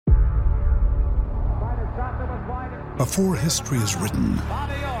Before history is written,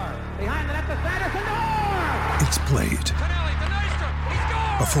 it's played.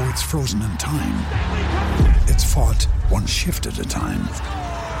 Before it's frozen in time, it's fought one shift at a time.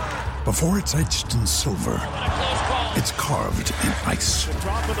 Before it's etched in silver, it's carved in ice.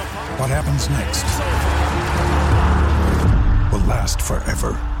 What happens next will last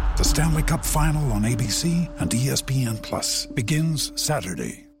forever. The Stanley Cup Final on ABC and ESPN Plus begins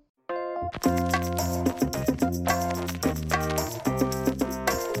Saturday.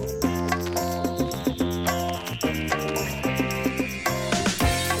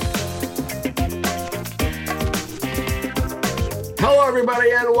 Hello,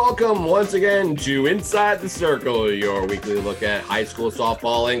 everybody, and welcome once again to Inside the Circle, your weekly look at high school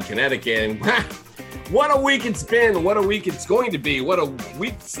softball in Connecticut. And what a week it's been! What a week it's going to be! What a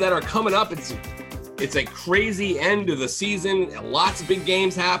weeks that are coming up! It's a crazy end of the season. Lots of big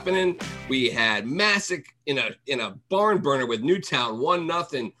games happening. We had Massac in a barn burner with Newtown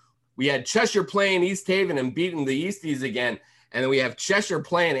 1-0. We had Cheshire playing East Haven and beating the Easties again, and then we have Cheshire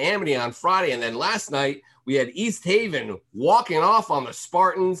playing Amity on Friday, and then last night we had East Haven walking off on the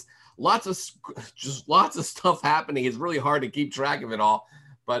Spartans. Lots of stuff happening. It's really hard to keep track of it all.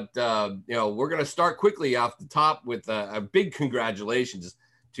 But, we're going to start quickly off the top with a big congratulations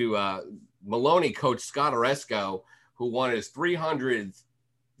to Maloney coach Scott Oresco, who won his 300th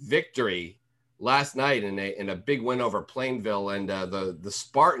victory last night in a big win over Plainville. And the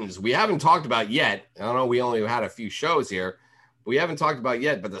Spartans, we haven't talked about yet. I don't know, we only had a few shows here. We haven't talked about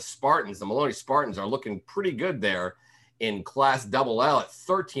yet, but the Maloney Spartans are looking pretty good there in Class Double-L at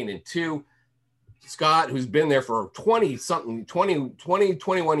 13-2. Scott, who's been there for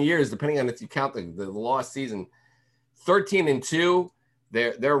 21 years, depending on if you count the lost season, 13-2.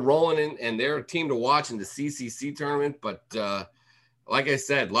 They're rolling in, and they're a team to watch in the CCC tournament. But like I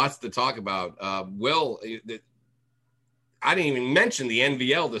said, lots to talk about. I didn't even mention the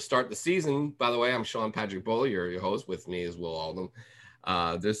NVL to start the season. By the way, I'm Sean Patrick Bowley, your host. With me is Will Oldham.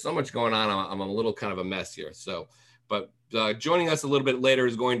 There's so much going on. I'm a little kind of a mess here. But joining us a little bit later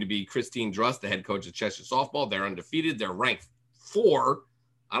is going to be Christine Druss, the head coach of Cheshire Softball. They're undefeated. They're ranked 4.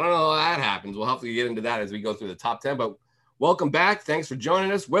 I don't know how that happens. We'll have to get into that as we go through the top 10. But welcome back. Thanks for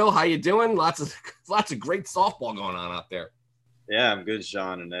joining us. Will, how you doing? Lots of great softball going on out there. Yeah, I'm good,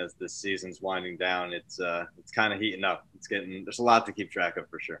 Sean. And as this season's winding down, it's kind of heating up. There's a lot to keep track of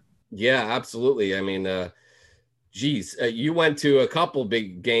for sure. Yeah, absolutely. I mean, you went to a couple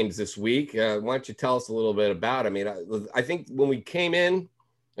big games this week. Why don't you tell us a little bit about it? I mean, I think when we came in,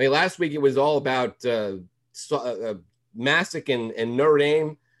 last week it was all about Massac and Notre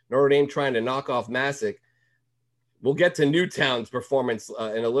Dame. Notre Dame trying to knock off Massac. We'll get to Newtown's performance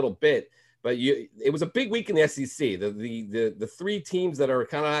in a little bit. But it was a big week in the SEC. The three teams that are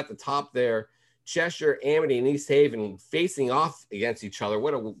kind of at the top there, Cheshire, Amity, and East Haven, facing off against each other.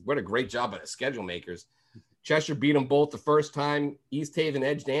 What a great job by the schedule makers. Cheshire beat them both the first time. East Haven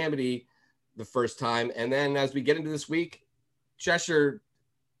edged Amity the first time. And then as we get into this week, Cheshire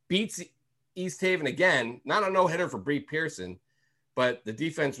beats East Haven again. Not a no-hitter for Bree Pearson, but the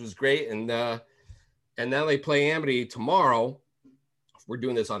defense was great. And now they play Amity tomorrow. We're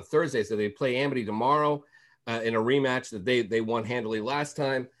doing this on Thursday, so they play Amity tomorrow in a rematch that they won handily last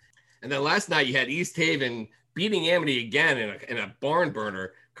time. And then last night you had East Haven beating Amity again in a barn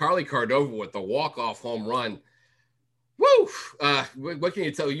burner. Carly Cardova with the walk-off home run. Woo! What can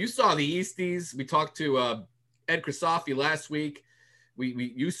you tell? You saw the Easties. We talked to Ed Kristofi last week.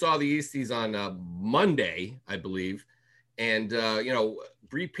 You saw the Easties on Monday, I believe. And,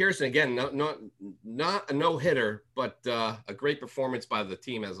 Bree Pearson, again, not a no-hitter, but a great performance by the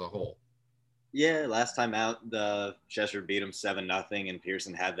team as a whole. Yeah, last time out, the Cheshire beat them 7-0, and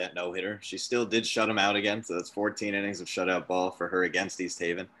Pearson had that no-hitter. She still did shut them out again, so that's 14 innings of shutout ball for her against East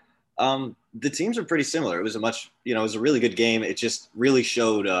Haven. The teams are pretty similar. It was it was a really good game. It just really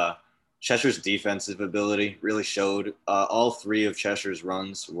showed Cheshire's defensive ability, really showed all 3 of Cheshire's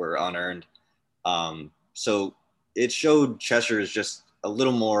runs were unearned. So it showed Cheshire is just a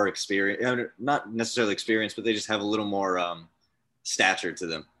little more experience, not necessarily experience, but they just have a little more stature to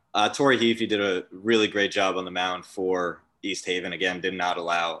them. Tori Heafy did a really great job on the mound for East Haven. Again, did not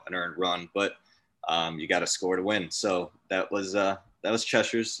allow an earned run, but you got to score to win. So that was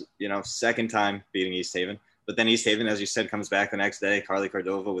Cheshire's, second time beating East Haven. But then East Haven, as you said, comes back the next day. Carly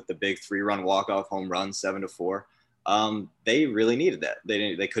Cardova with the big 3-run walk-off home run, 7-4. They really needed that.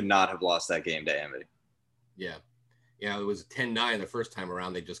 They could not have lost that game to Amity. Yeah. Yeah, it was 10-9 the first time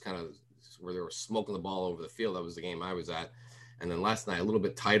around. They just kind of where they were smoking the ball over the field. That was the game I was at. And then last night, a little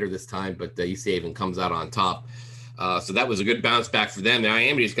bit tighter this time, but East Haven comes out on top. So that was a good bounce back for them. Now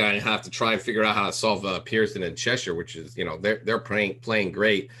Miami's going to have to try and figure out how to solve Pearson and Cheshire, which is, they're playing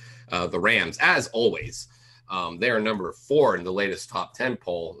great. The Rams, as always, they are number 4 in the latest top 10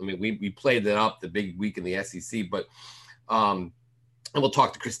 poll. I mean, we played that up the big week in the SEC, but and we'll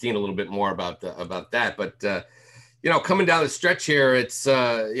talk to Christine a little bit more about that. But coming down the stretch here, it's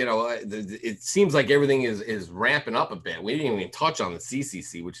it seems like everything is ramping up a bit. We didn't even touch on the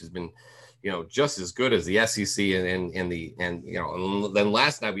CCC, which has been just as good as the SEC and then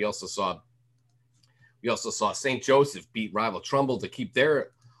last night we also saw St. Joseph beat rival Trumbull to keep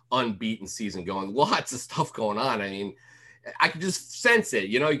their unbeaten season going. Lots of stuff going on. I mean, I could just sense it.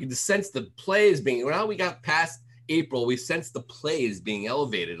 You can just sense the plays being. Now we got past April, we sense the plays being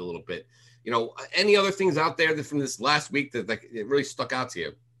elevated a little bit. Any other things out there that from this last week that it really stuck out to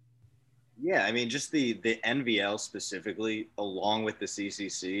you? Yeah, I mean, just the NVL specifically, along with the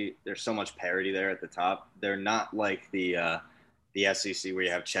CCC, there's so much parity there at the top. They're not like the SEC where you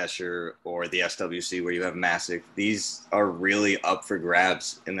have Cheshire or the SWC where you have Massac. These are really up for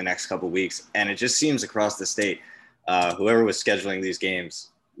grabs in the next couple of weeks. And it just seems across the state, whoever was scheduling these games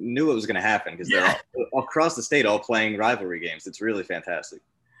knew what was going to happen because they're all across the state all playing rivalry games. It's really fantastic.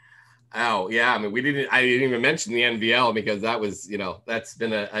 Oh, yeah. I mean, I didn't even mention the NVL because that was, that's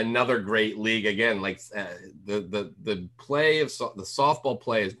been another great league. Again, like the play of the softball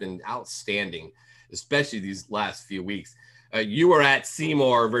play has been outstanding, especially these last few weeks. You were at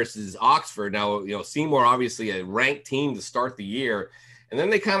Seymour versus Oxford. Now, Seymour obviously a ranked team to start the year, and then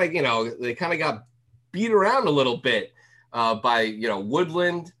they kind of got beat around a little bit by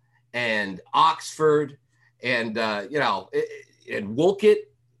Woodland and Oxford and and Wolcott.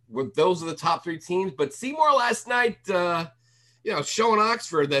 Those are the top 3 teams. But Seymour last night, showing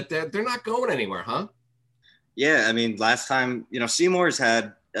Oxford that they're not going anywhere, huh? Yeah, I mean, last time, Seymour's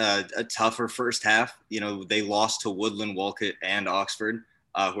had a tougher first half. They lost to Woodland, Wolcott, and Oxford,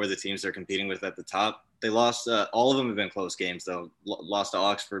 who are the teams they're competing with at the top. They lost. All of them have been close games, though. Lost to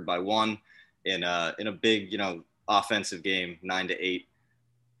Oxford by 1 in a big, offensive game, 9-8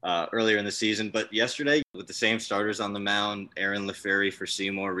 earlier in the season. But yesterday, with the same starters on the mound, Erin LaFerry for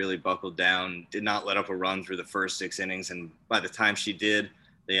Seymour really buckled down, did not let up a run through the first 6 innings, and by the time she did,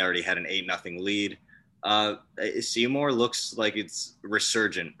 they already had an 8-0 lead. Seymour looks like it's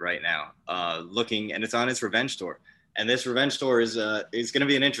resurgent right now, and it's on its revenge tour. And this revenge tour is going to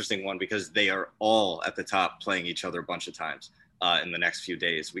be an interesting one because they are all at the top playing each other a bunch of times in the next few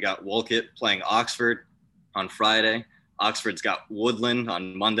days. We got Wolcott playing Oxford on Friday. Oxford's got Woodland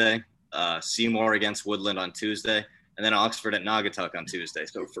on Monday, Seymour against Woodland on Tuesday, and then Oxford at Naugatuck on Tuesday.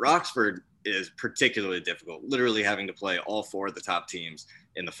 So for Oxford is particularly difficult, literally having to play all 4 of the top teams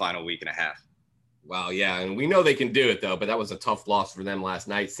in the final week and a half. Wow, yeah, and we know they can do it, though, but that was a tough loss for them last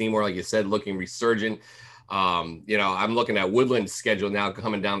night. Seymour, like you said, looking resurgent. I'm looking at Woodland's schedule now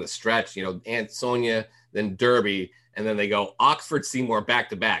coming down the stretch, Ansonia, then Derby, and then they go Oxford, Seymour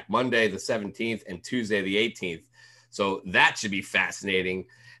back-to-back, Monday the 17th and Tuesday the 18th. So that should be fascinating.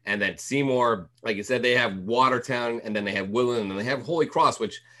 And then Seymour, like you said, they have Watertown, and then they have Woodland, and they have Holy Cross,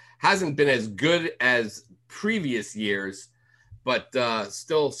 which hasn't been as good as previous years, but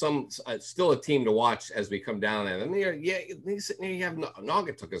still a team to watch as we come down there. And you have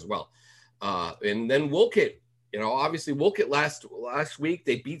Naugatuck as well. And then Wolcott, obviously Wolcott last week,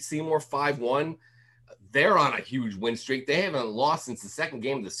 they beat Seymour 5-1. They're on a huge win streak. They haven't lost since the second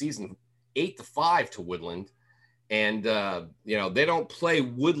game of the season, 8-5 to Woodland. And, they don't play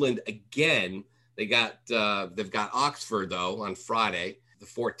Woodland again. They've got Oxford, though, on Friday, the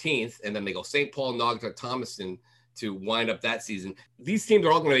 14th. And then they go St. Paul, Naugatuck, Thomaston to wind up that season. These teams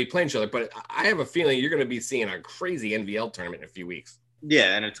are all going to be playing each other. But I have a feeling you're going to be seeing a crazy NVL tournament in a few weeks.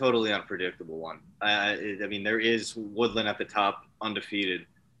 Yeah, and a totally unpredictable one. I mean, there is Woodland at the top, undefeated.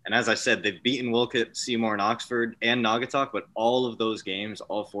 And as I said, they've beaten Wolcott, Seymour, and Oxford, and Naugatuck, but all of those games,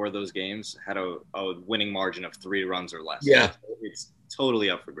 all 4 of those games, had a winning margin of 3 runs or less. Yeah. So it's totally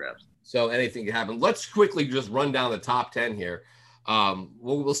up for grabs. So anything can happen. Let's quickly just run down the top 10 here.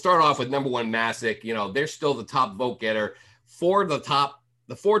 We'll start off with number 1, Massac. They're still the top vote getter.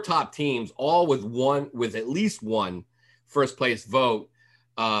 The 4 top teams, all with at least 1 first place vote.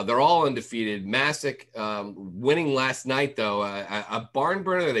 They're all undefeated. Massac winning last night, though, a barn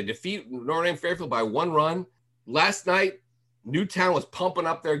burner. They defeat Notre Dame Fairfield by 1 run. Last night, Newtown was pumping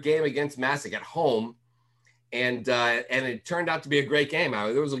up their game against Massac at home, and it turned out to be a great game.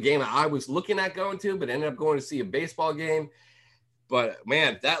 There was a game I was looking at going to, but ended up going to see a baseball game. But,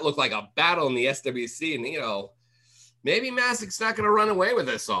 man, that looked like a battle in the SWC, and, maybe Massac's not going to run away with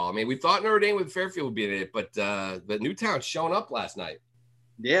this all. I mean, we thought Notre Dame with Fairfield would be in it, but Newtown showing up last night.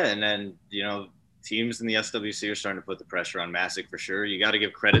 Yeah, and then, teams in the SWC are starting to put the pressure on Masick for sure. You got to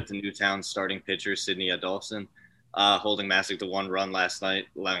give credit to Newtown's starting pitcher, Sydney Adolphson, holding Masick to 1 run last night,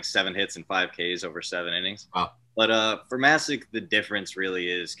 allowing 7 hits and 5 Ks over 7 innings. Wow. But for Masick, the difference really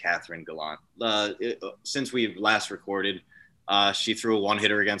is Catherine Gallant. Since we've last recorded, she threw a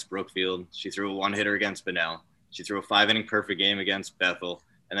 1-hitter against Brookfield. She threw a 1-hitter against Bunnell. She threw a 5-inning perfect game against Bethel.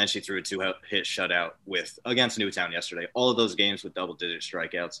 And then she threw a 2-hit shutout against Newtown yesterday. All of those games with double-digit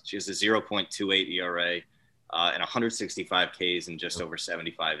strikeouts. She has a 0.28 ERA and 165 Ks in just over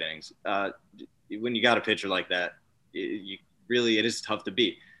 75 innings. When you got a pitcher like that, it is tough to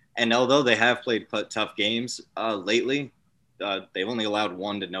beat. And although they have played tough games lately, they've only allowed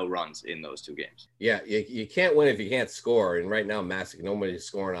 1 to no runs in those 2 games. Yeah, you can't win if you can't score. And right now, Masick, nobody's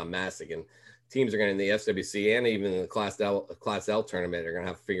scoring on Masick. And teams are going to, in the SWC and even in the Class L tournament, are going to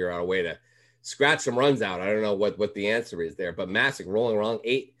have to figure out a way to scratch some runs out. I don't know what the answer is there, but Masick rolling around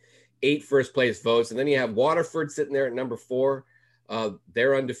eight first place votes. And then you have Waterford sitting there at number 4.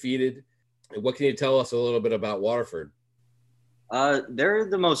 They're undefeated. What can you tell us a little bit about Waterford? They're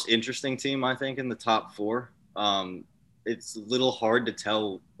the most interesting team, I think, in the top 4. It's a little hard to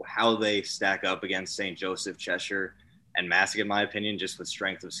tell how they stack up against St. Joseph, Cheshire, and Masick, in my opinion, just with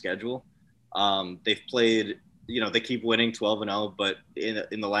strength of schedule. They've played, they keep winning 12-0, but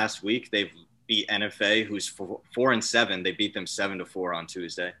in the last week, they've beat NFA, who's 4-7. They beat them 7-4 on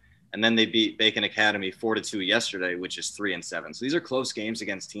Tuesday. And then they beat Bacon Academy 4-2 yesterday, which is 3-7. So these are close games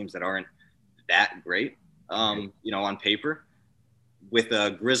against teams that aren't that great, on paper. With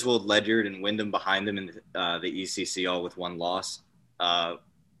Griswold, Ledyard, and Wyndham behind them in the ECC, all with 1 loss,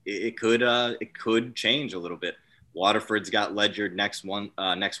 it could change a little bit. Waterford's got Ledyard next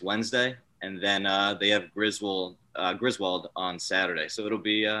Wednesday, and then they have Griswold on Saturday. So it'll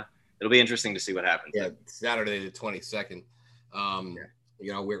be interesting to see what happens. Yeah, Saturday the 22nd.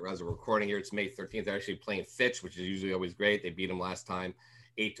 As we're recording here, it's May 13th. They're actually playing Fitch, which is usually always great. They beat them last time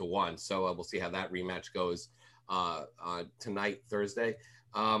 8-1. So we'll see how that rematch goes tonight, Thursday.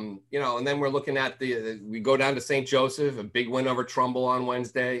 And then we're looking at we go down to St. Joseph, a big win over Trumbull on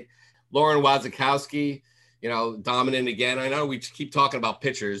Wednesday. Lauren Wazakowski, dominant again. I know we keep talking about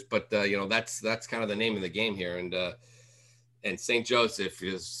pitchers, but that's kind of the name of the game here. And St. Joseph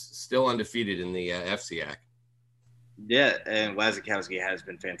is still undefeated in the FCAC. Yeah, and Wazakowski has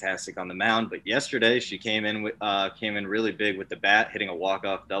been fantastic on the mound, but yesterday she came in really big with the bat, hitting a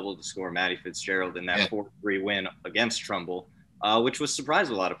walk-off double to score Maddie Fitzgerald in that 4-3 win against Trumbull, which was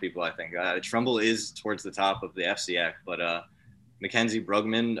surprised a lot of people, I think. Trumbull is towards the top of the FCAC, but Mackenzie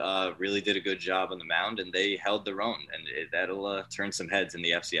Brugman really did a good job on the mound, and they held their own, and that'll turn some heads in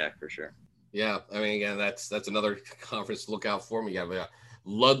the FCAC for sure. Yeah, I mean, again, that's another conference to look out for. You have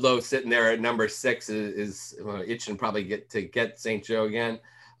Ludlow sitting there at number 6 is itching probably get St. Joe again.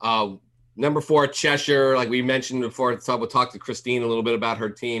 Number 4, Cheshire, like we mentioned before. We'll talk to Christine a little bit about her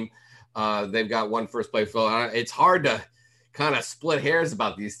team. They've got 1 first place vote. It's hard to kind of split hairs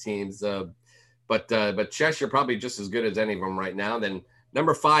about these teams, but Cheshire probably just as good as any of them right now. Then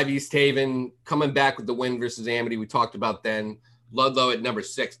number 5, East Haven, coming back with the win versus Amity. We talked about then. Ludlow at number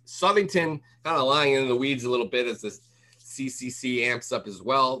 6. Southington kind of lying in the weeds a little bit as the CCC amps up as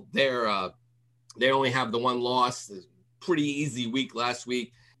well. They only have the 1 loss. Pretty easy week last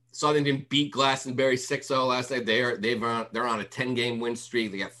week. Southington beat Glastonbury 6-0 last night. They're on a 10-game win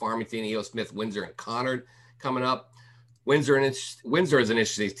streak. They got Farmington, E.O. Smith, Windsor, and Conard coming up. Windsor is an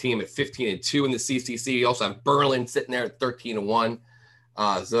interesting team at 15-2 in the CCC. You also have Berlin sitting there at 13-1.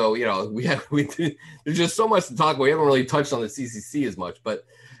 There's just so much to talk about. We haven't really touched on the CCC as much, but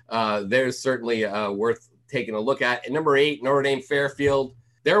there's certainly worth taking a look at. At number 8, Notre Dame Fairfield.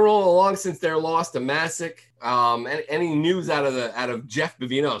 They're rolling along since their loss to Masick. Any news out of Jeff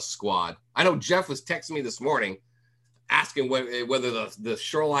Bavino's squad? I know Jeff was texting me this morning asking whether the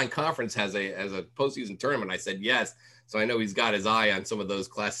Shoreline Conference has a postseason tournament. I said yes. So I know he's got his eye on some of those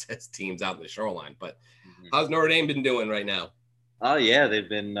Class S teams out in the Shoreline. But how's Notre Dame been doing right now? Oh, yeah, they've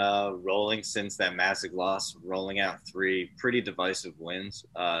been rolling since that Masick loss, rolling out 3 pretty divisive wins.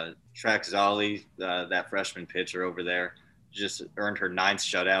 Trax Zolli, that freshman pitcher over there, just earned her 9th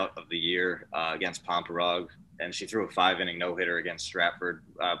shutout of the year against Pomparog, and she threw a 5-inning no-hitter against Stratford,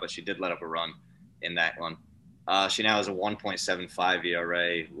 but she did let up a run in that one. She now has a 1.75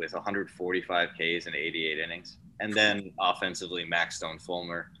 ERA with 145 Ks in 88 innings. And then offensively, Max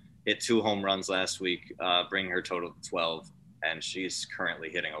Stone-Fulmer hit 2 home runs last week, bringing her total to 12. And she's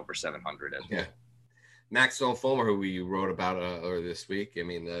currently hitting over 700 as well. Yeah. Max Stone-Fulmer, who we wrote about earlier this week. I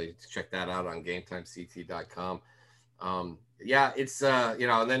mean, check that out on GameTimeCT.com. It's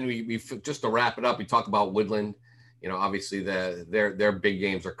and then we just to wrap it up, we talk about Woodland. Obviously their big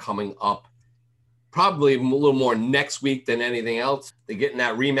games are coming up probably a little more next week than anything else. They're getting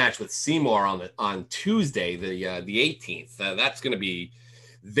that rematch with Seymour on Tuesday, the 18th. That's going to be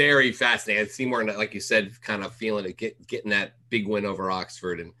very fascinating. Seymour, like you said, kind of feeling it, getting that big win over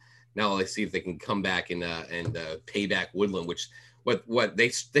Oxford, and now let's see if they can come back and pay back Woodland, which what they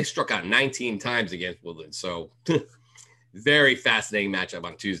struck out 19 times against Woodland. So very fascinating matchup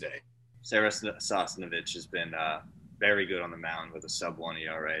on Tuesday. Sarah Sosnovich has been very good on the mound with a sub-1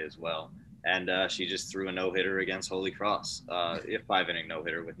 ERA as well. And she just threw a no-hitter against Holy Cross, a 5-inning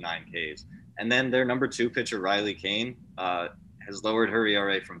no-hitter with 9 Ks. And then their number 2 pitcher, Riley Kane, has lowered her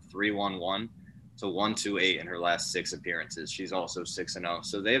ERA from 3.11 to 1.28 in her last 6 appearances. She's also 6-0.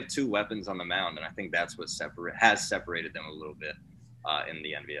 So they have 2 weapons on the mound, and I think that's what has separated them a little bit in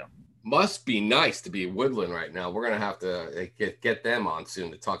the NVL. Must be nice to be Woodland right now. We're going to have to get them on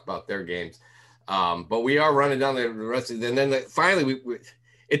soon to talk about their games. But we are running down the rest of it. And then finally,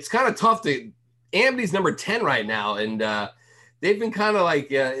 it's kind of tough to – Amity's number 10 right now, and they've been kind of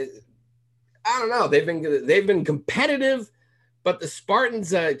like I don't know. They've been competitive, but the Spartans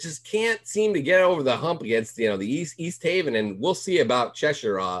just can't seem to get over the hump against the East Haven, and we'll see about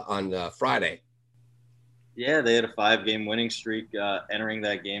Cheshire on Friday. Yeah, they had a 5-game winning streak entering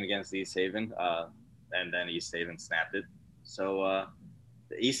that game against East Haven, and then East Haven snapped it. So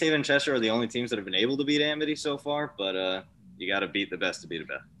East Haven and Cheshire are the only teams that have been able to beat Amity so far, but you got to beat the best to beat the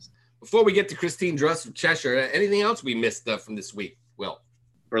best. Before we get to Christine Druss from Cheshire, anything else we missed from this week, Will?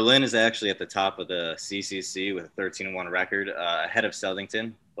 Berlin is actually at the top of the CCC with a 13-1 record, ahead of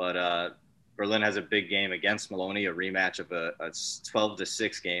Southington. But Berlin has a big game against Maloney, a rematch of a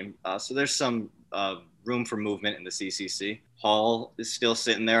 12-6 game. So there's some room for movement in the CCC. Hall is still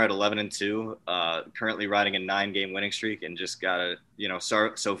sitting there at 11-2, currently riding a 9-game winning streak, and just got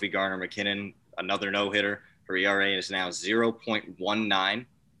Sophie Garner-McKinnon, another no-hitter. Her ERA is now 0.19.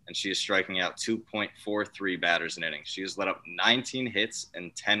 And she is striking out 2.43 batters an inning. She has let up 19 hits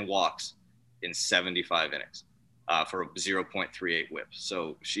and 10 walks in 75 innings for a 0.38 whip.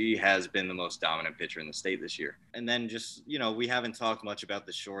 So she has been the most dominant pitcher in the state this year. And then just, we haven't talked much about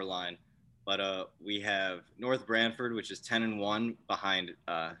the Shoreline, but we have North Branford, which is 10-1 behind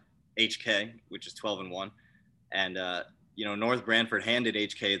HK, which is 12-1. And, North Branford handed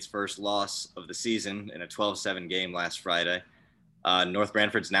HK its first loss of the season in a 12-7 game last Friday. North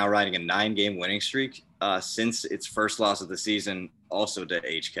Branford's now riding a 9-game winning streak since its first loss of the season, also to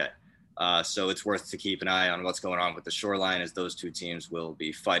HK. So it's worth to keep an eye on what's going on with the Shoreline, as those 2 teams will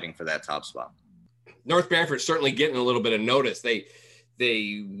be fighting for that top spot. North Branford's certainly getting a little bit of notice. They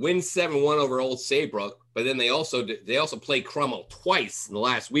win 7-1 over Old Saybrook, but then they also played Cromwell twice in the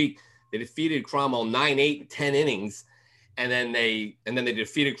last week. They defeated Cromwell 9-8 in 10 innings, and then they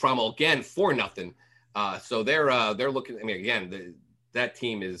defeated Cromwell again 4-0. So they're looking. I mean, again, that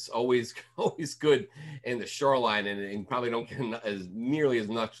team is always good in the Shoreline, and probably don't get nearly as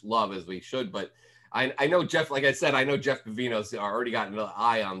much love as we should. But I know Jeff. Like I said, I know Jeff Pavino's already got an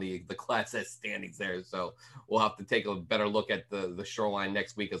eye on the Class S standings there. So we'll have to take a better look at the Shoreline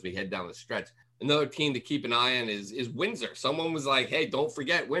next week as we head down the stretch. Another team to keep an eye on is Windsor. Someone was like, "Hey, don't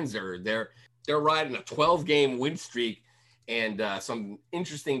forget Windsor. They're riding a 12-game win streak." And some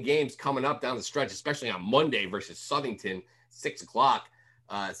interesting games coming up down the stretch, especially on Monday versus Southington,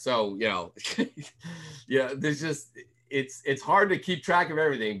 6:00. So, there's just it's hard to keep track of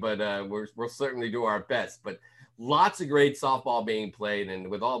everything, but we'll certainly do our best. But lots of great softball being played. And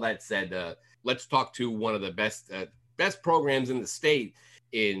with all that said, let's talk to one of the best programs in the state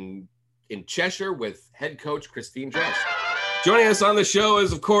in Cheshire with head coach Christine Druss. Joining us on the show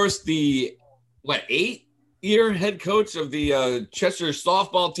is, of course, the 8-year head coach of the Cheshire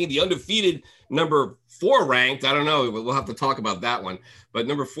softball team, the undefeated number 4 ranked. I don't know. We'll have to talk about that one. But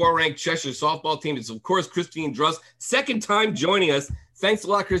number 4 ranked Cheshire softball team is, of course, Christine Druss. Second time joining us. Thanks a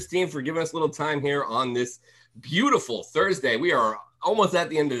lot, Christine, for giving us a little time here on this beautiful Thursday. We are almost at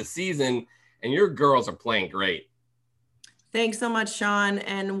the end of the season, and your girls are playing great. Thanks so much, Sean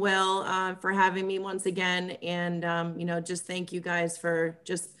and Will, for having me once again. And, just thank you guys for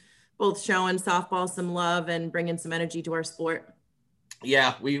just both showing softball some love and bringing some energy to our sport.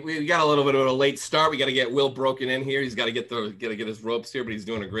 Yeah, we got a little bit of a late start. We got to get Will broken in here. He's got to get his ropes here, but he's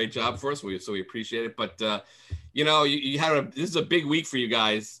doing a great job for us. So we appreciate it. But you had this is a big week for you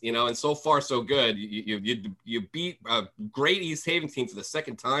guys. And so far so good. You beat a great East Haven team for the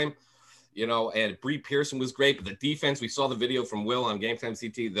second time. And Bree Pearson was great, but the defense, we saw the video from Will on Game Time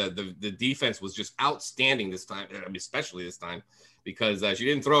CT. The defense was just outstanding this time, especially this time, because she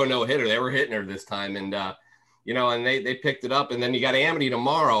didn't throw a no-hitter. They were hitting her this time, and and they picked it up. And then you got Amity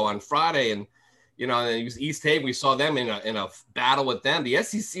tomorrow on Friday, and you know, and East Haven, we saw them in a battle with them. The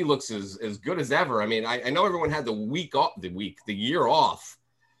SEC looks as good as ever. I mean, I know everyone had the year off,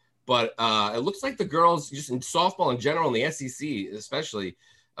 but it looks like the girls, just in softball in general, in the SEC especially,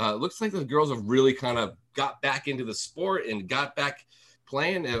 it looks like the girls have really kind of got back into the sport and got back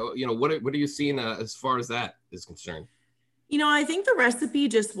playing. You know, what are you seeing as far as that is concerned? You know, I think the recipe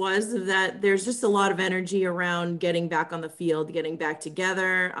just was that there's just a lot of energy around getting back on the field, getting back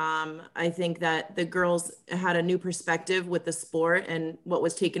together. I think that the girls had a new perspective with the sport and what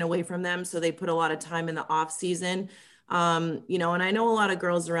was taken away from them. So they put a lot of time in the off season. You know, and I know a lot of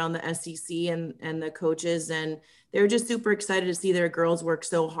girls around the SEC and the coaches, and they're just super excited to see their girls work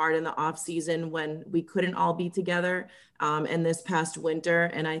so hard in the off season when we couldn't all be together in this past winter.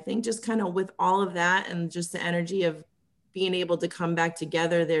 And I think just kind of with all of that and just the energy of being able to come back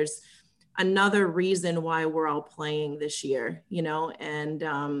together, there's another reason why we're all playing this year, you know, and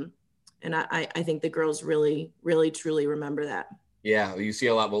I think the girls really, really, truly remember that. Yeah, you see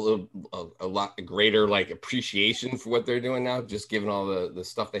a lot greater like appreciation for what they're doing now, just given all the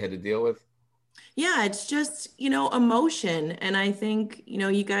stuff they had to deal with. Yeah, it's just, you know, emotion. And I think, you know,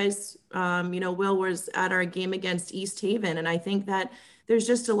 you guys, you know, Will was at our game against East Haven, and I think that there's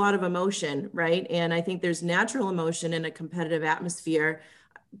just a lot of emotion, right? And I think there's natural emotion in a competitive atmosphere,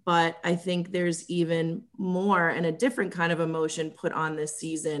 but I think there's even more and a different kind of emotion put on this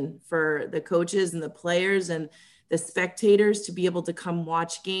season for the coaches and the players and the spectators to be able to come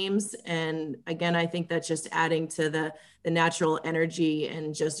watch games. And again, I think that's just adding to the natural energy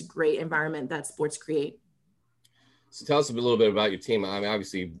and just great environment that sports create. So tell us a little bit about your team. I mean,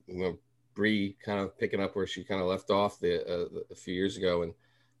 obviously, you know, Bree kind of picking up where she kind of left off a few years ago, and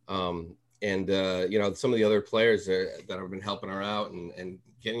you know, some of the other players that have been helping her out and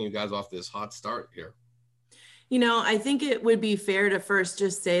getting you guys off this hot start here. You know, I think it would be fair to first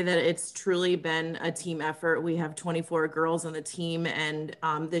just say that it's truly been a team effort. We have 24 girls on the team, and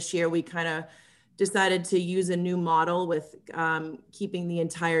this year we kind of decided to use a new model with keeping the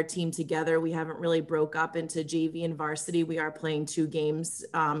entire team together. We haven't really broke up into JV and varsity. We are playing 2 games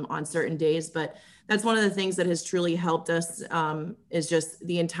on certain days, but that's one of the things that has truly helped us is just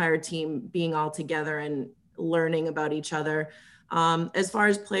the entire team being all together and learning about each other. As far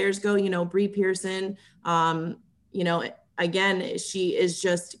as players go, you know, Bree Pearson, you know, again, she is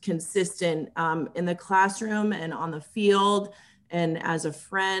just consistent in the classroom and on the field and as a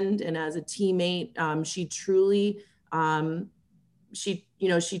friend and as a teammate. She truly,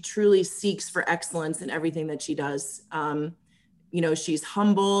 she truly seeks for excellence in everything that she does. You know, she's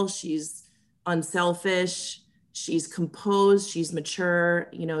humble, she's unselfish, she's composed, she's mature.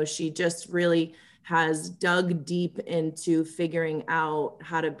 You know, she just really has dug deep into figuring out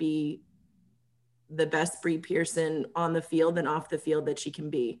how to be the best Bree Pearson on the field and off the field that she can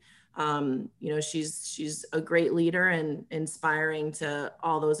be. You know, she's a great leader and inspiring to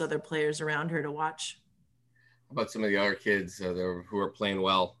all those other players around her to watch. How about some of the other kids who are playing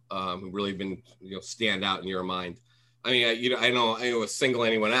well, who really been, you know, stand out in your mind? I mean, you know, I know I was single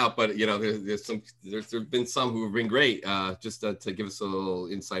anyone out, but you know, there's been some who have been great. Just to give us a little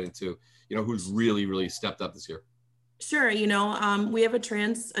insight into, you know, who's really stepped up this year. Sure. You know, we have a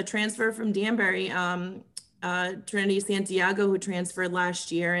transfer from Danbury, Trinity Santiago, who transferred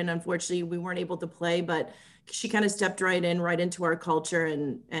last year, and unfortunately we weren't able to play, but she kind of stepped right into our culture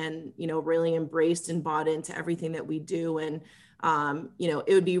and you know, really embraced and bought into everything that we do. And you know,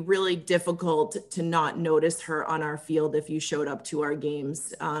 it would be really difficult to not notice her on our field if you showed up to our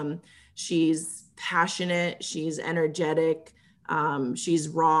games. She's passionate, she's energetic, she's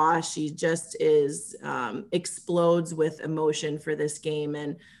raw, she just is explodes with emotion for this game.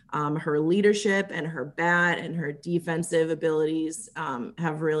 And her leadership and her bat and her defensive abilities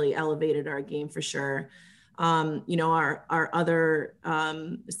have really elevated our game for sure. You know, our other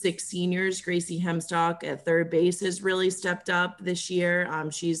 6 seniors, Gracie Hemstock at third base has really stepped up this year.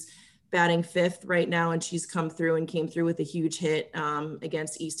 She's batting 5th right now, and she's came through with a huge hit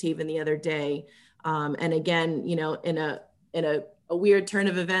against East Haven the other day. And again, you know, in a weird turn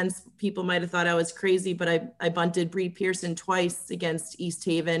of events, people might have thought I was crazy, but I bunted Bree Pearson twice against East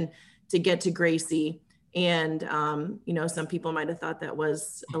Haven to get to Gracie. And, you know, some people might have thought that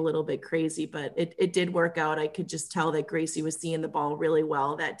was a little bit crazy, but it did work out. I could just tell that Gracie was seeing the ball really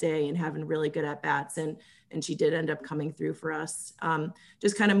well that day and having really good at-bats. And she did end up coming through for us.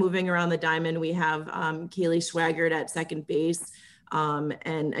 Just kind of moving around the diamond, we have Kaylee Schwaggart at second base.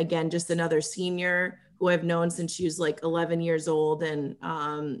 And again, just another senior who I've known since she was like 11 years old, and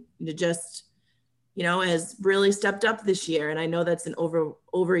just has really stepped up this year. And I know that's an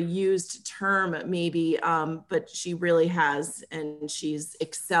overused term maybe, but she really has, and she's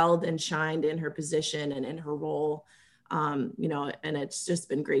excelled and shined in her position and in her role. And it's just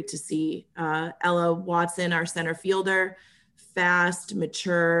been great to see. Ella Watson, our center fielder, fast,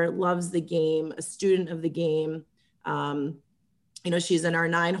 mature, loves the game, a student of the game. She's in our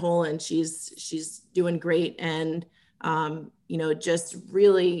 9-hole and she's doing great. And, just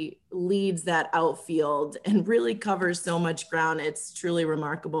really leads that outfield and really covers so much ground. It's truly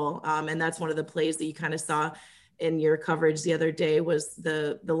remarkable. And that's one of the plays that you kind of saw in your coverage the other day, was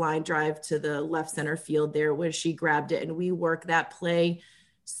the line drive to the left center field there, where she grabbed it. And we work that play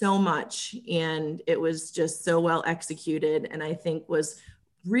so much, and it was just so well executed. And I think was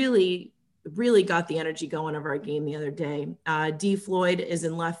really got the energy going of our game the other day. Dee Floyd is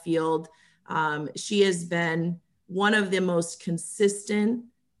in left field. She has been one of the most consistent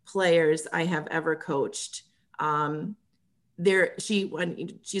players I have ever coached. She's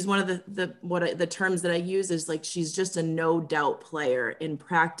one of the terms that I use is like, she's just a no doubt player in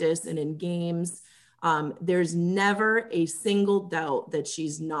practice and in games. There's never a single doubt that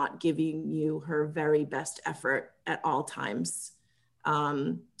she's not giving you her very best effort at all times.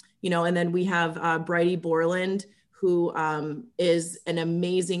 And then we have Bridie Borland, who is an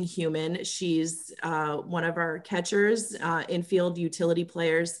amazing human. She's one of our catchers, infield utility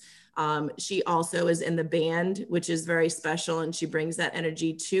players. She also is in the band, which is very special, and she brings that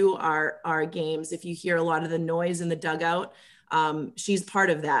energy to our games. If you hear a lot of the noise in the dugout, she's part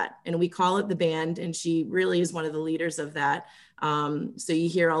of that, and we call it the band, and she really is one of the leaders of that. So you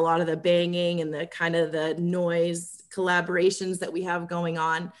hear a lot of the banging and the kind of the noise collaborations that we have going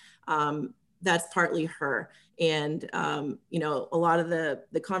on. That's partly her. And, a lot of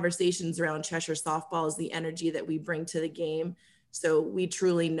the conversations around Cheshire softball is the energy that we bring to the game. So we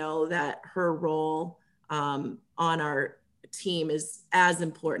truly know that her role on our team is as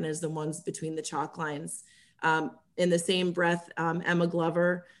important as the ones between the chalk lines. In the same breath, Emma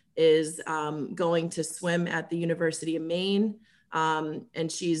Glover is going to swim at the University of Maine.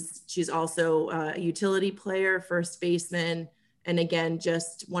 And she's also a utility player, first baseman. And again,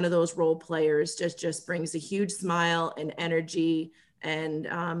 just one of those role players, just brings a huge smile and energy and,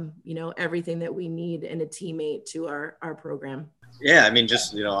 everything that we need in a teammate to our program. Yeah, I mean,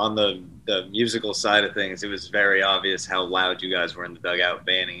 just, on the musical side of things, it was very obvious how loud you guys were in the dugout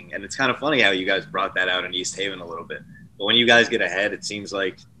banning. And it's kind of funny how you guys brought that out in East Haven a little bit. But when you guys get ahead, it seems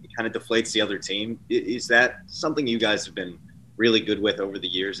like it kind of deflates the other team. Is that something you guys have been really good with over the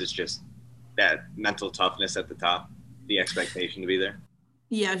years? It's just that mental toughness at the top, the expectation to be there?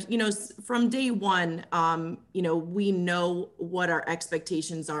 Yeah, from day one, we know what our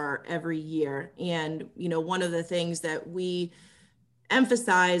expectations are every year. And, one of the things that we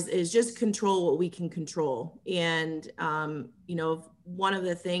emphasize is just control what we can control. And, one of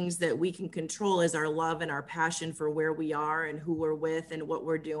the things that we can control is our love and our passion for where we are and who we're with and what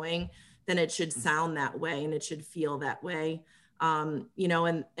we're doing. Then it should sound that way and it should feel that way. And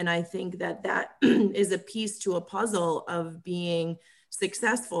I think that is a piece to a puzzle of being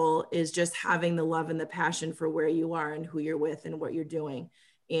successful, is just having the love and the passion for where you are and who you're with and what you're doing.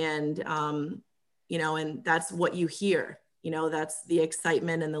 And, and that's what you hear, that's the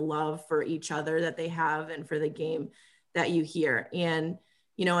excitement and the love for each other that they have and for the game that you hear. And,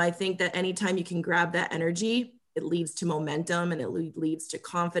 I think that anytime you can grab that energy, it leads to momentum and it leads to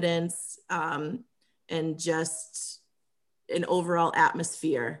confidence, and just an overall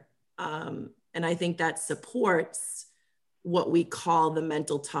atmosphere. And I think that supports what we call the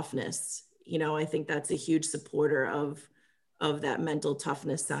mental toughness. I think that's a huge supporter of that mental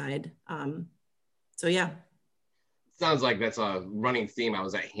toughness side. So yeah. Sounds like that's a running theme. I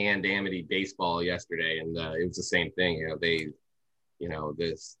was at Hand Amity baseball yesterday, and it was the same thing. The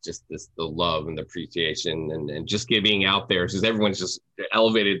love and the appreciation and just being out there, because everyone's just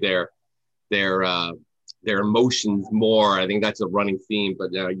elevated their emotions more. I think that's a running theme,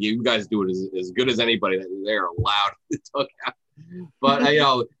 but you guys do it as good as anybody. They're allowed to talk out. But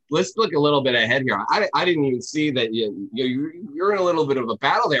let's look a little bit ahead here. I didn't even see that you're in a little bit of a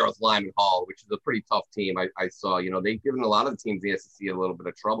battle there with Lyman Hall, which is a pretty tough team. I saw, they've given a lot of the teams in the SEC a little bit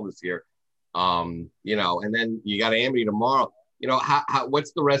of trouble this year. And then you got Amity tomorrow.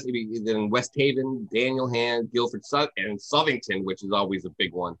 What's the rest of you? Then West Haven, Daniel Hand, Guilford, and Southington, which is always a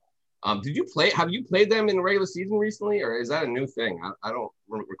big one. Have you played them in the regular season recently, or is that a new thing? I don't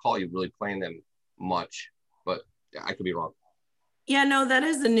recall you really playing them much, but I could be wrong. Yeah, no, that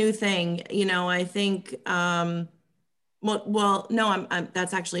is a new thing. I think, no,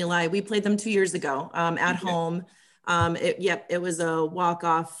 that's actually a lie. We played them 2 years ago at home. It was a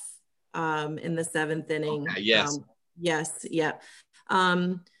walk-off in the 7th inning. Okay, yes. Yes. Yeah.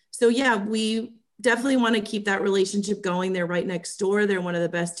 So yeah, we definitely want to keep that relationship going. They're right next door. They're one of the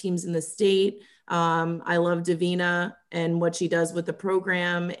best teams in the state. I love Davina and what she does with the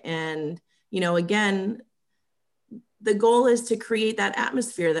program. And, again, the goal is to create that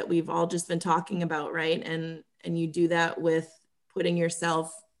atmosphere that we've all just been talking about, right? And you do that with putting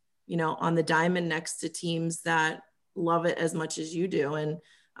yourself, on the diamond next to teams that love it as much as you do. And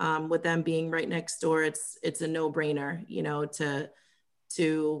with them being right next door, it's a no-brainer,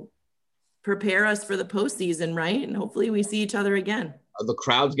 to prepare us for the postseason, right? And hopefully we see each other again. Are the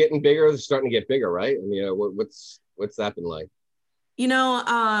crowds getting bigger? They're starting to get bigger, right? I mean, what's that been like?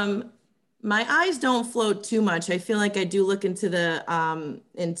 My eyes don't float too much. I feel like I do look into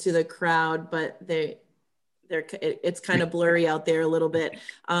the crowd, but it's kind of blurry out there a little bit.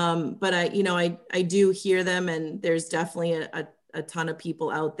 But I do hear them, and there's definitely a ton of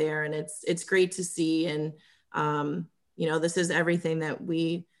people out there, and it's great to see. And, this is everything that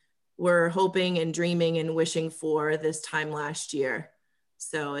we were hoping and dreaming and wishing for this time last year.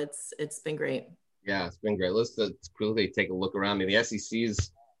 So it's been great. Yeah, it's been great. Let's quickly take a look around. I mean, the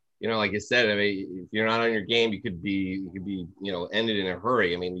SEC's, like you said, I mean, if you're not on your game, you could be, ended in a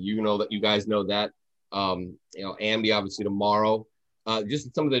hurry. I mean, that you guys know that. Amity obviously tomorrow.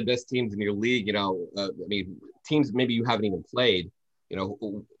 Just some of the best teams in your league. I mean, teams maybe you haven't even played.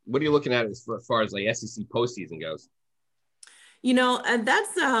 What are you looking at as far as like SEC postseason goes?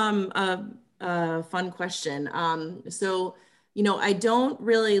 That's a fun question. So, I don't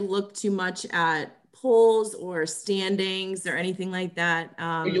really look too much at polls or standings or anything like that.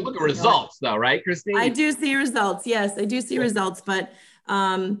 You look at results though, right, Christine? I do see results. Yes, I do see results. But,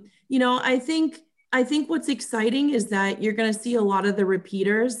 I think what's exciting is that you're going to see a lot of the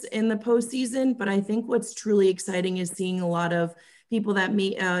repeaters in the postseason. But I think what's truly exciting is seeing a lot of people that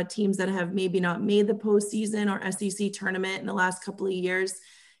teams that have maybe not made the postseason or SEC tournament in the last couple of years.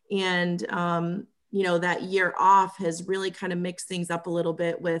 And, that year off has really kind of mixed things up a little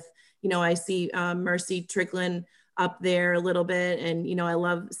bit with, I see Mercy trickling up there a little bit. And, I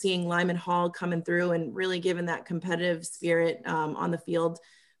love seeing Lyman Hall coming through and really giving that competitive spirit on the field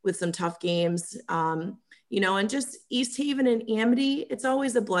with some tough games, and just East Haven and Amity, it's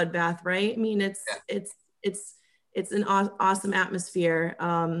always a bloodbath, right? I mean, it's an awesome atmosphere.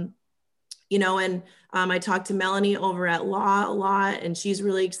 And I talked to Melanie over at Law a lot, and she's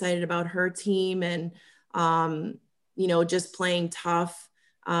really excited about her team and, just playing tough,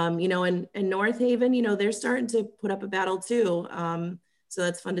 and North Haven, they're starting to put up a battle too. So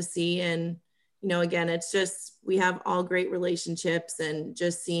that's fun to see. And, again, it's just, we have all great relationships, and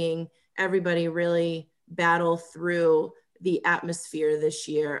just seeing everybody really battle through the atmosphere this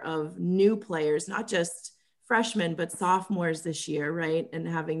year of new players, not just freshmen, but sophomores this year, right? And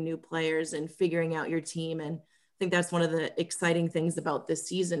having new players and figuring out your team. And I think that's one of the exciting things about this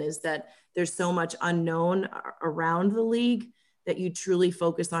season is that there's so much unknown around the league that you truly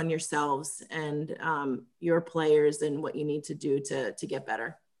focus on yourselves and your players and what you need to do to get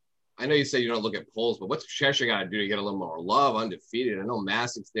better. I know you say you don't look at polls, but what's Cheshire got to do to get a little more love? Undefeated. I know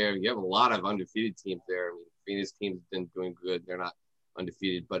Massachusetts there. You have a lot of undefeated teams there. I mean, Phoenix team's been doing good. They're not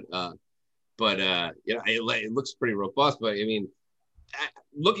undefeated, but it looks pretty robust. But I mean,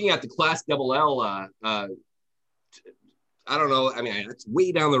 looking at the Class LL, I don't know. I mean, it's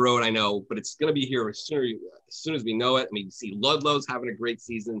way down the road, I know, but it's going to be here as soon as we know it. I mean, you see Ludlow's having a great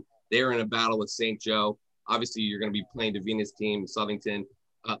season. They're in a battle with St. Joe. Obviously, you're going to be playing Davina's team, Southington.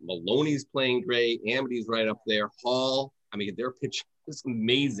 Maloney's playing great. Amity's right up there. Hall, I mean, their pitch is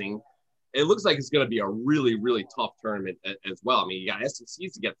amazing. It looks like it's going to be a really, really tough tournament as well. I mean, you got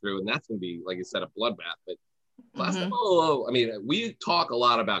SECs to get through, and that's going to be, like I said, a bloodbath. But Class L, I mean, we talk a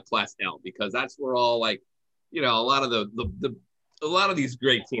lot about Class L because that's where all, like, a lot of a lot of these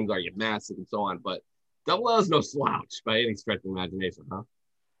great teams are, Massive and so on. But Double L is no slouch by any stretch of the imagination, huh?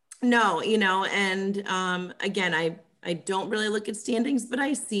 No, and again, I don't really look at standings, but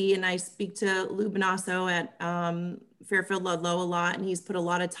I see, and I speak to Lou Bonasso at Fairfield Ludlow a lot, and he's put a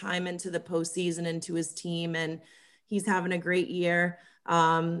lot of time into the postseason, into his team, and he's having a great year.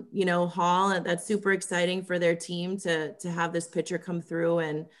 Hall, that's super exciting for their team to have this pitcher come through,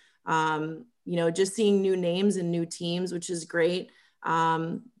 and just seeing new names and new teams, which is great.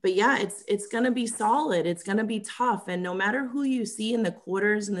 But yeah, it's going to be solid. It's going to be tough. And no matter who you see in the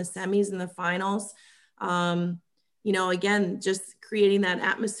quarters and the semis and the finals, again, just creating that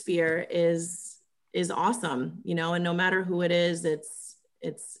atmosphere is awesome, and no matter who it is,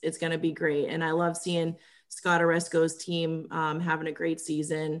 it's going to be great. And I love seeing Scott Oresco's team, having a great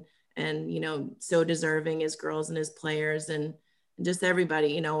season and, so deserving, his girls and his players. And, just everybody,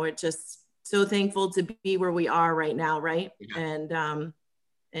 you know, we're just so thankful to be where we are right now. Right. Yeah.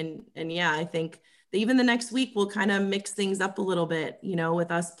 And yeah, I think that even the next week we'll kind of mix things up a little bit, you know,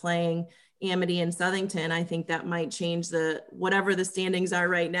 with us playing Amity and Southington. I think that might change whatever the standings are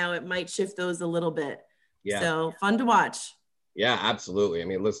right now. It might shift those a little bit. Yeah. So fun to watch. Yeah, absolutely. I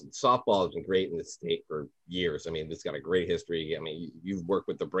mean, listen, softball has been great in the state for years. I mean, it's got a great history. I mean, you've worked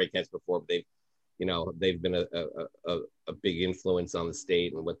with the Breakheads before, but they've been a big influence on the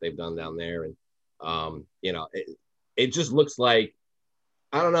state and what they've done down there. And, it just looks like,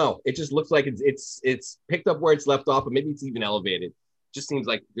 I don't know. It just looks like it's picked up where it's left off, but maybe it's even elevated. It just seems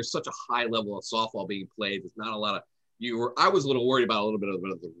like there's such a high level of softball being played. There's not a lot of I was a little worried about a little bit of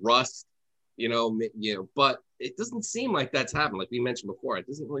the rust, but it doesn't seem like that's happened. Like we mentioned before, it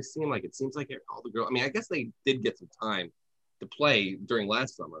doesn't really seem like it. Seems like all the girls. I mean, I guess they did get some time to play during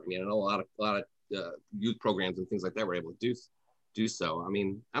last summer. I mean, I know a lot of youth programs and things like that were able to do so. I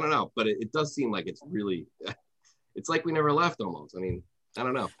mean, I don't know, but it does seem like it's really, it's like we never left almost. I mean, I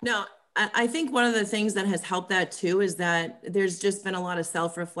don't know. No, I think one of the things that has helped that too is that there's just been a lot of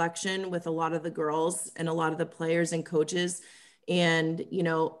self-reflection with a lot of the girls and a lot of the players and coaches. And,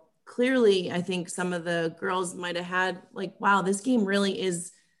 clearly I think some of the girls might've had like, wow, this game really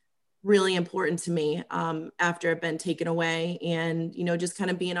is really important to me after it been taken away. And, just kind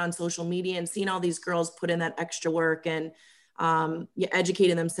of being on social media and seeing all these girls put in that extra work and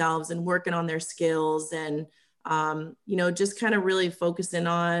educating themselves and working on their skills and, just kind of really focusing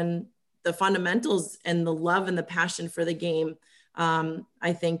on the fundamentals and the love and the passion for the game,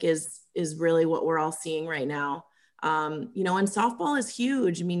 I think is really what we're all seeing right now. And softball is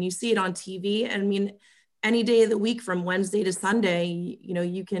huge. I mean, you see it on TV. I mean, any day of the week from Wednesday to Sunday,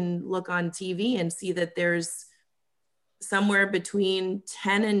 you can look on TV and see that there's somewhere between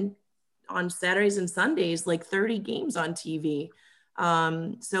 10 and on Saturdays and Sundays, like 30 games on TV.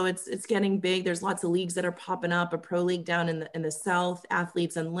 So it's getting big. There's lots of leagues that are popping up, a pro league down in the South,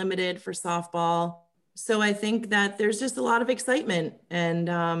 Athletes Unlimited for softball. So I think that there's just a lot of excitement. And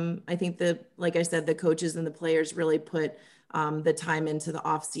I think like I said, the coaches and the players really put the time into the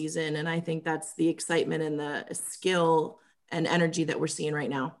off season. And I think that's the excitement and the skill and energy that we're seeing right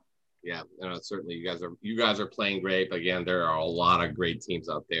now. Yeah, certainly you guys are playing great. But again, there are a lot of great teams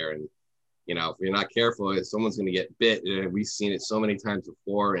out there. And, if you're not careful, someone's going to get bit. We've seen it so many times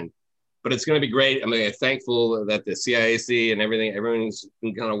before. But it's going to be great. I mean, I'm thankful that the CIAC and everyone's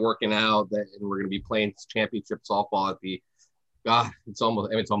been kind of working out and we're going to be playing championship softball it's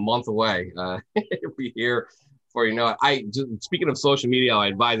a month away. Every year before you know it. Speaking of social media, I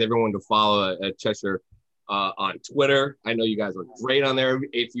advise everyone to follow Cheshire on Twitter. I know you guys are great on there.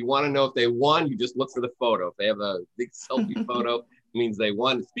 If you want to know if they won, you just look for the photo. If they have a big selfie photo, it means they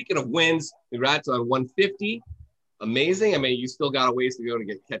won. Speaking of wins, congrats on 150. Amazing. I mean, you still got a ways to go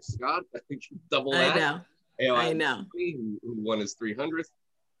to catch Scott. I think double that. I know. Who won his 300th.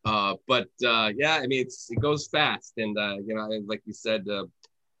 But yeah, I mean, it goes fast. And, like you said,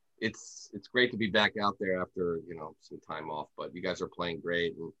 it's great to be back out there after, some time off. But you guys are playing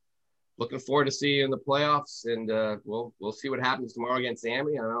great. And looking forward to see you in the playoffs. And we'll see what happens tomorrow against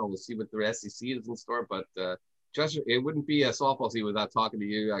Amity. I don't know. We'll see what the SEC is in store. But Chester, it wouldn't be a softball season without talking to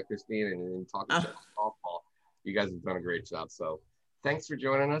you, Christine, and talking to softball. You guys have done a great job. So thanks for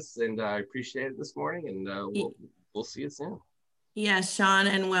joining us. And I appreciate it this morning. And we'll see you soon. Yes, Sean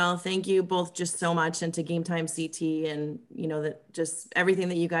and Will, thank you both just so much, and to Game Time CT, and that just everything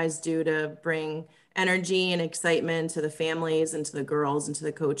that you guys do to bring energy and excitement to the families and to the girls and to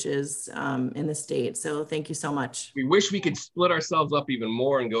the coaches in the state. So thank you so much. We wish we could split ourselves up even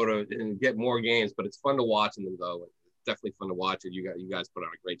more and and get more games, but it's fun to watch them though. It's definitely fun to watch it. You guys put on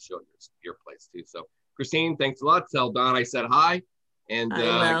a great show at your place too. So Christine, thanks a lot. Tell Don I said hi, and good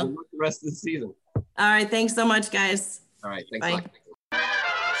luck the rest of the season. All right, thanks so much, guys. All right, thanks a lot.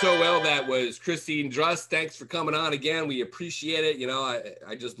 So, that was Christine Druss. Thanks for coming on again. We appreciate it.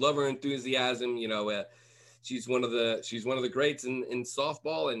 I just love her enthusiasm. She's one of the greats in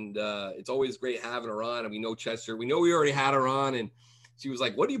softball, and it's always great having her on. And we know Chester. We know we already had her on, and she was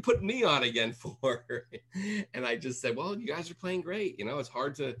like, "What are you putting me on again for?" And I just said, "Well, you guys are playing great.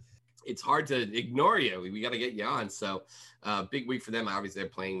 It's hard to ignore you. We got to get you on." So big week for them. Obviously, they're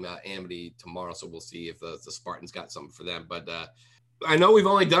playing Amity tomorrow, so we'll see if the Spartans got something for them. But I know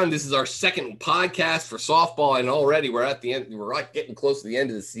this is our second podcast for softball, and already we're at the end. We're like getting close to the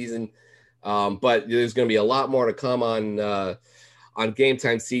end of the season. But there's going to be a lot more to come on Game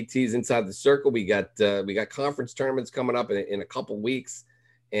Time CTs Inside the Circle. We got conference tournaments coming up in a couple weeks.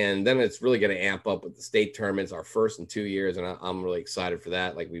 And then it's really going to amp up with the state tournaments, our first in 2 years. And I'm really excited for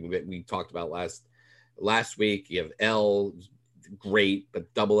that. Like we talked about last week, you have great,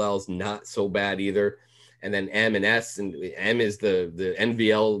 but double L's not so bad either. And then M and S, and M is the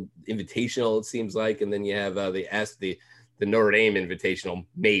NVL Invitational, it seems like. And then you have the S, the Notre Dame Invitational,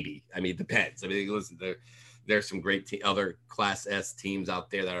 maybe. I mean, it depends. I mean, listen, there's some great other Class S teams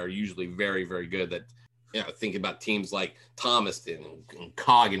out there that are usually very, very good. That, you know, think about teams like Thomaston and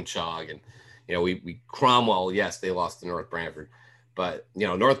Coggin-Chog, and, you know, we Cromwell. Yes, they lost to North Branford, but, you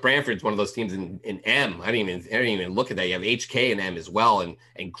know, North Branford's one of those teams in M. I didn't even look at that. You have HK and M as well,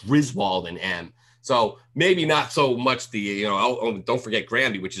 and Griswold and M. So maybe not so much the, you know, don't forget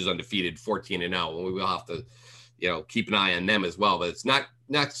Granby, which is undefeated, 14-0. We will have to, you know, keep an eye on them as well. But it's not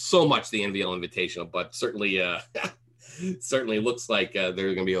so much the NVL Invitational, but certainly certainly looks like they're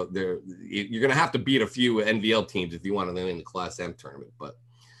going to be there. You're going to have to beat a few NVL teams if you want to win the Class M tournament. But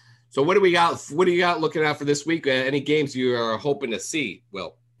so what do we got? What do you got looking out for this week? Any games you are hoping to see?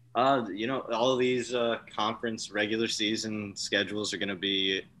 Will? You know, all of these conference regular season schedules are going to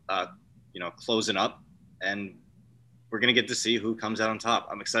be you know, closing up, and we're going to get to see who comes out on top.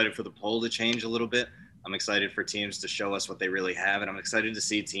 I'm excited for the poll to change a little bit. I'm excited for teams to show us what they really have, and I'm excited to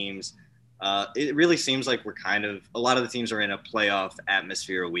see teams. It really seems like a lot of the teams are in a playoff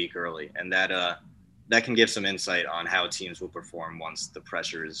atmosphere a week early, and that can give some insight on how teams will perform once the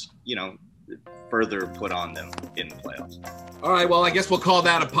pressure is, you know, further put on them in the playoffs. All right, well, I guess we'll call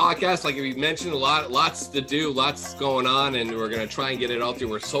that a podcast. Like we mentioned, lots to do, lots going on, and we're going to try and get it all through.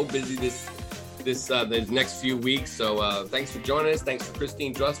 We're so busy the next few weeks. So thanks for joining us. Thanks for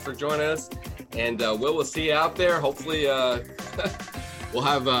Christine Drust for joining us. And we'll see you out there. Hopefully we'll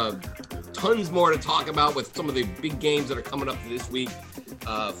have tons more to talk about with some of the big games that are coming up this week.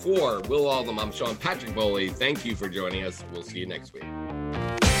 For Will Oldham, I'm Sean Patrick Boley. Thank you for joining us. We'll see you next week.